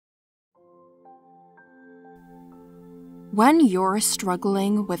When you're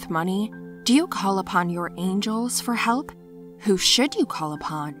struggling with money, do you call upon your angels for help? Who should you call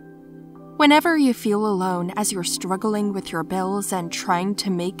upon? Whenever you feel alone as you're struggling with your bills and trying to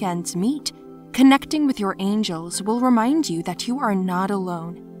make ends meet, connecting with your angels will remind you that you are not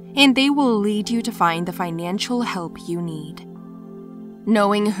alone, and they will lead you to find the financial help you need.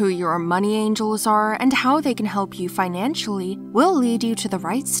 Knowing who your money angels are and how they can help you financially will lead you to the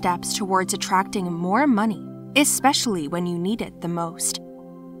right steps towards attracting more money, especially when you need it the most.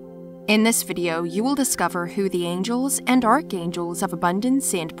 In this video, you will discover who the angels and archangels of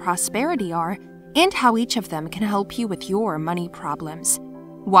abundance and prosperity are and how each of them can help you with your money problems.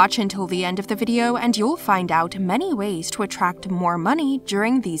 Watch until the end of the video and you'll find out many ways to attract more money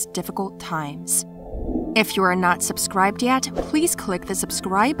during these difficult times. If you are not subscribed yet, please click the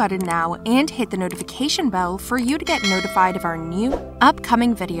subscribe button now and hit the notification bell for you to get notified of our new,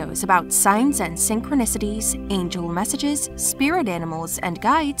 upcoming videos about signs and synchronicities, angel messages, spirit animals and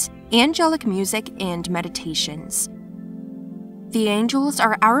guides, angelic music, and meditations. The angels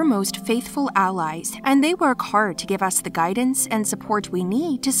are our most faithful allies, and they work hard to give us the guidance and support we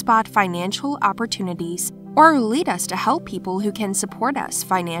need to spot financial opportunities or lead us to help people who can support us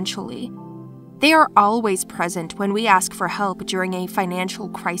financially. They are always present when we ask for help during a financial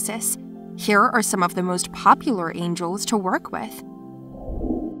crisis. Here are some of the most popular angels to work with.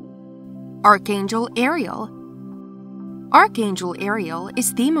 Archangel Ariel. Archangel Ariel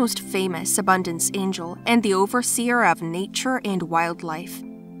is the most famous abundance angel and the overseer of nature and wildlife.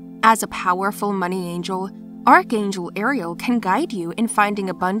 As a powerful money angel, Archangel Ariel can guide you in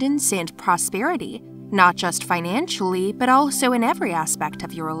finding abundance and prosperity, not just financially, but also in every aspect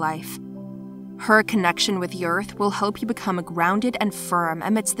of your life. Her connection with the earth will help you become grounded and firm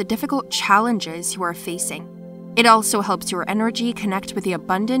amidst the difficult challenges you are facing. It also helps your energy connect with the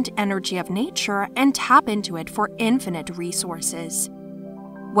abundant energy of nature and tap into it for infinite resources.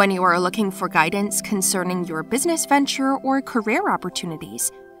 When you are looking for guidance concerning your business venture or career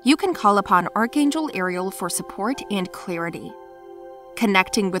opportunities, you can call upon Archangel Ariel for support and clarity.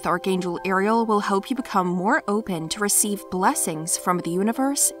 Connecting with Archangel Ariel will help you become more open to receive blessings from the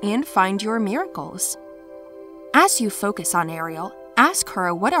universe and find your miracles. As you focus on Ariel, ask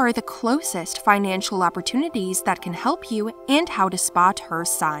her what are the closest financial opportunities that can help you and how to spot her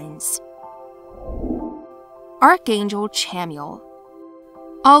signs. Archangel Chamuel.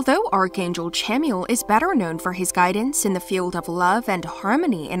 Although Archangel Chamuel is better known for his guidance in the field of love and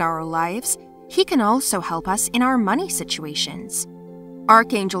harmony in our lives, he can also help us in our money situations.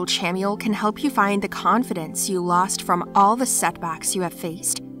 Archangel Chamuel can help you find the confidence you lost from all the setbacks you have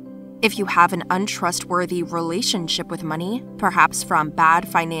faced. If you have an untrustworthy relationship with money, perhaps from bad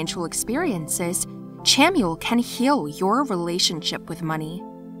financial experiences, Chamuel can heal your relationship with money.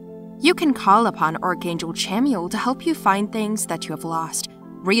 You can call upon Archangel Chamuel to help you find things that you have lost,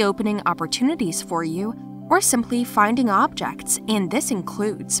 reopening opportunities for you, or simply finding objects, and this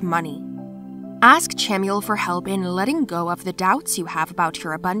includes money. Ask Chamuel for help in letting go of the doubts you have about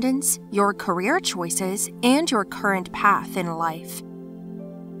your abundance, your career choices, and your current path in life.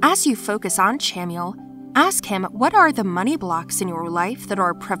 As you focus on Chamuel, ask him what are the money blocks in your life that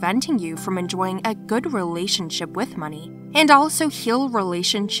are preventing you from enjoying a good relationship with money, and also heal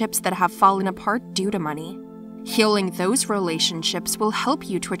relationships that have fallen apart due to money. Healing those relationships will help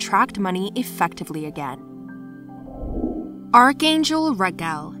you to attract money effectively again. Archangel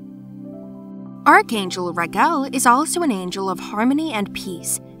Raguel. Archangel Raguel is also an angel of harmony and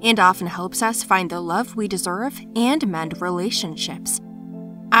peace, and often helps us find the love we deserve and mend relationships.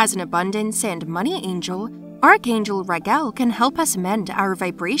 As an abundance and money angel, Archangel Raguel can help us mend our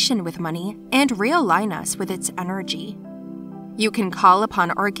vibration with money and realign us with its energy. You can call upon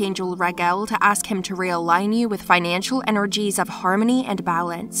Archangel Raguel to ask him to realign you with financial energies of harmony and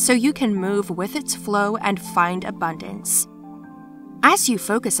balance so you can move with its flow and find abundance. As you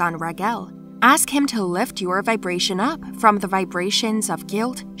focus on Raguel, ask him to lift your vibration up from the vibrations of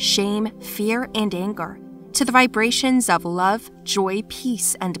guilt, shame, fear, and anger to the vibrations of love, joy,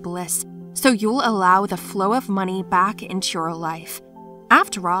 peace, and bliss, so you'll allow the flow of money back into your life.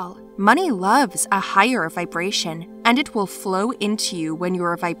 After all, money loves a higher vibration, and it will flow into you when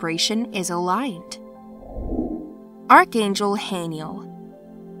your vibration is aligned. Archangel Haniel.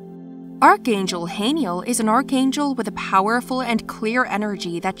 Archangel Haniel is an archangel with a powerful and clear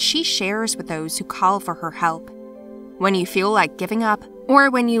energy that she shares with those who call for her help. When you feel like giving up,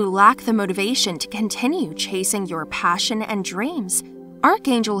 or when you lack the motivation to continue chasing your passion and dreams,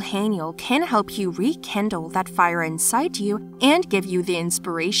 Archangel Haniel can help you rekindle that fire inside you and give you the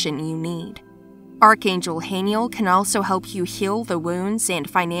inspiration you need. Archangel Haniel can also help you heal the wounds and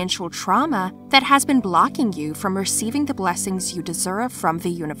financial trauma that has been blocking you from receiving the blessings you deserve from the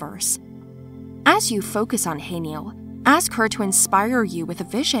universe. As you focus on Haniel, ask her to inspire you with a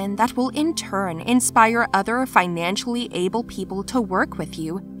vision that will in turn inspire other financially able people to work with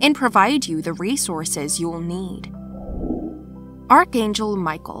you and provide you the resources you'll need. Archangel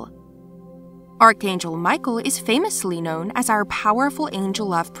Michael. Archangel Michael is famously known as our powerful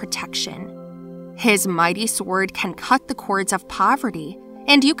angel of protection. His mighty sword can cut the cords of poverty,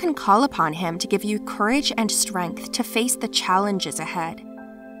 and you can call upon him to give you courage and strength to face the challenges ahead.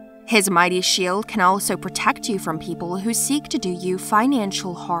 His mighty shield can also protect you from people who seek to do you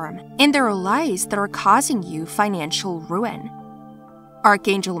financial harm and their lies that are causing you financial ruin.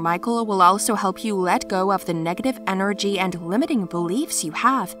 Archangel Michael will also help you let go of the negative energy and limiting beliefs you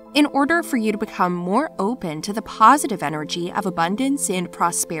have in order for you to become more open to the positive energy of abundance and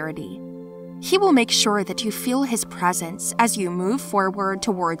prosperity. He will make sure that you feel his presence as you move forward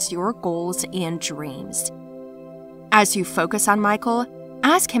towards your goals and dreams. As you focus on Michael,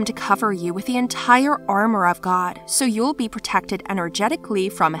 ask him to cover you with the entire armor of God so you'll be protected energetically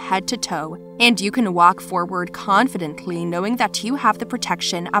from head to toe, and you can walk forward confidently knowing that you have the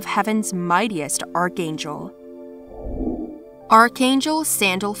protection of heaven's mightiest archangel. Archangel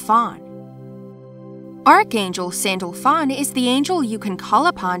Sandalphon. Archangel Sandalphon is the angel you can call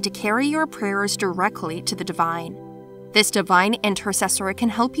upon to carry your prayers directly to the divine. This divine intercessor can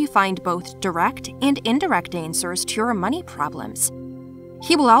help you find both direct and indirect answers to your money problems.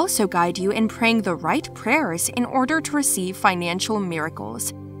 He will also guide you in praying the right prayers in order to receive financial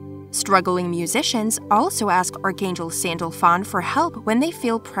miracles. Struggling musicians also ask Archangel Sandalphon for help when they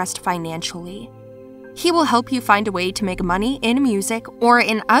feel pressed financially. He will help you find a way to make money in music or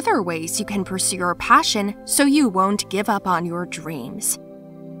in other ways you can pursue your passion so you won't give up on your dreams.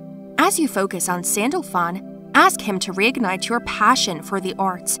 As you focus on Sandalphon, ask him to reignite your passion for the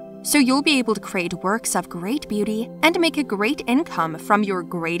arts so you'll be able to create works of great beauty and make a great income from your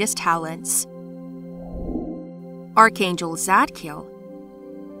greatest talents. Archangel Zadkiel.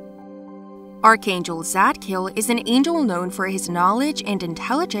 Archangel Zadkiel is an angel known for his knowledge and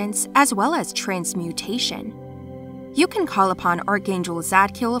intelligence as well as transmutation. You can call upon Archangel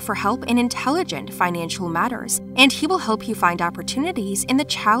Zadkiel for help in intelligent financial matters, and he will help you find opportunities in the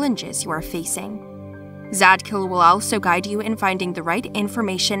challenges you are facing. Zadkiel will also guide you in finding the right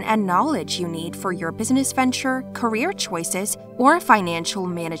information and knowledge you need for your business venture, career choices, or financial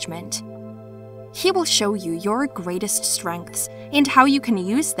management. He will show you your greatest strengths and how you can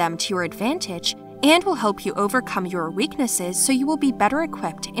use them to your advantage, and will help you overcome your weaknesses so you will be better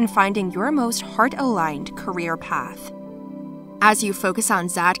equipped in finding your most heart-aligned career path. As you focus on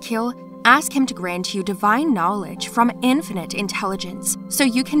Zadkiel, ask him to grant you divine knowledge from infinite intelligence so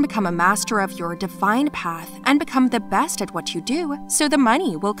you can become a master of your divine path and become the best at what you do so the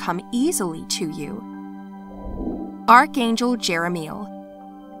money will come easily to you. Archangel Jeremiel.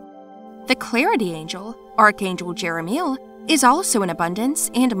 The Clarity Angel, Archangel Jeremiel, is also an abundance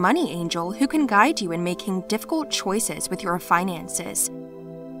and money angel who can guide you in making difficult choices with your finances.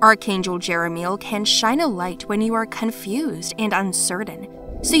 Archangel Jeremiel can shine a light when you are confused and uncertain,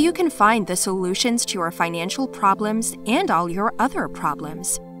 so you can find the solutions to your financial problems and all your other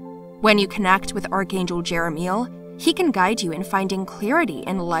problems. When you connect with Archangel Jeremiel, he can guide you in finding clarity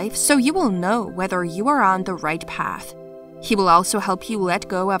in life so you will know whether you are on the right path. He will also help you let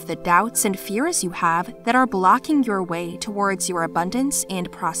go of the doubts and fears you have that are blocking your way towards your abundance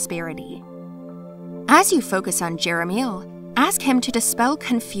and prosperity. As you focus on Jeremiel, ask him to dispel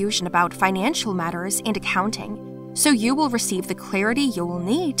confusion about financial matters and accounting, so you will receive the clarity you will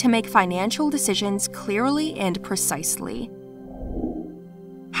need to make financial decisions clearly and precisely.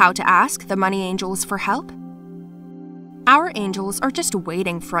 How to ask the money angels for help? Our angels are just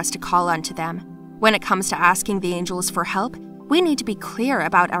waiting for us to call unto them. When it comes to asking the angels for help, we need to be clear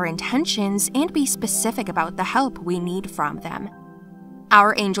about our intentions and be specific about the help we need from them.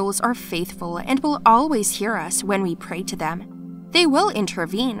 Our angels are faithful and will always hear us when we pray to them. They will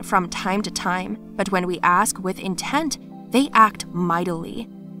intervene from time to time, but when we ask with intent, they act mightily.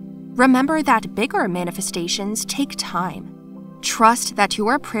 Remember that bigger manifestations take time. Trust that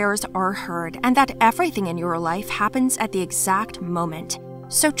your prayers are heard and that everything in your life happens at the exact moment.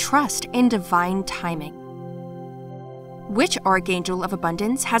 So trust in divine timing. Which archangel of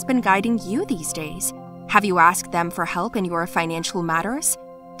abundance has been guiding you these days? Have you asked them for help in your financial matters?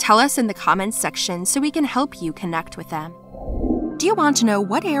 Tell us in the comments section so we can help you connect with them. Do you want to know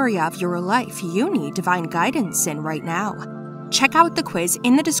what area of your life you need divine guidance in right now? Check out the quiz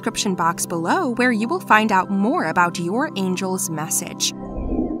in the description box below where you will find out more about your angel's message.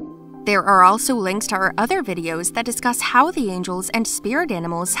 There are also links to our other videos that discuss how the angels and spirit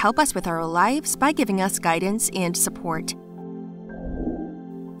animals help us with our lives by giving us guidance and support.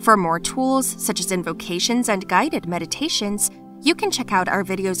 For more tools, such as invocations and guided meditations, you can check out our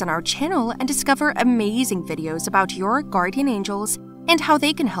videos on our channel and discover amazing videos about your guardian angels and how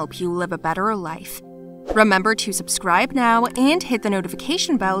they can help you live a better life. Remember to subscribe now and hit the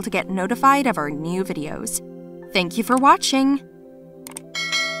notification bell to get notified of our new videos. Thank you for watching!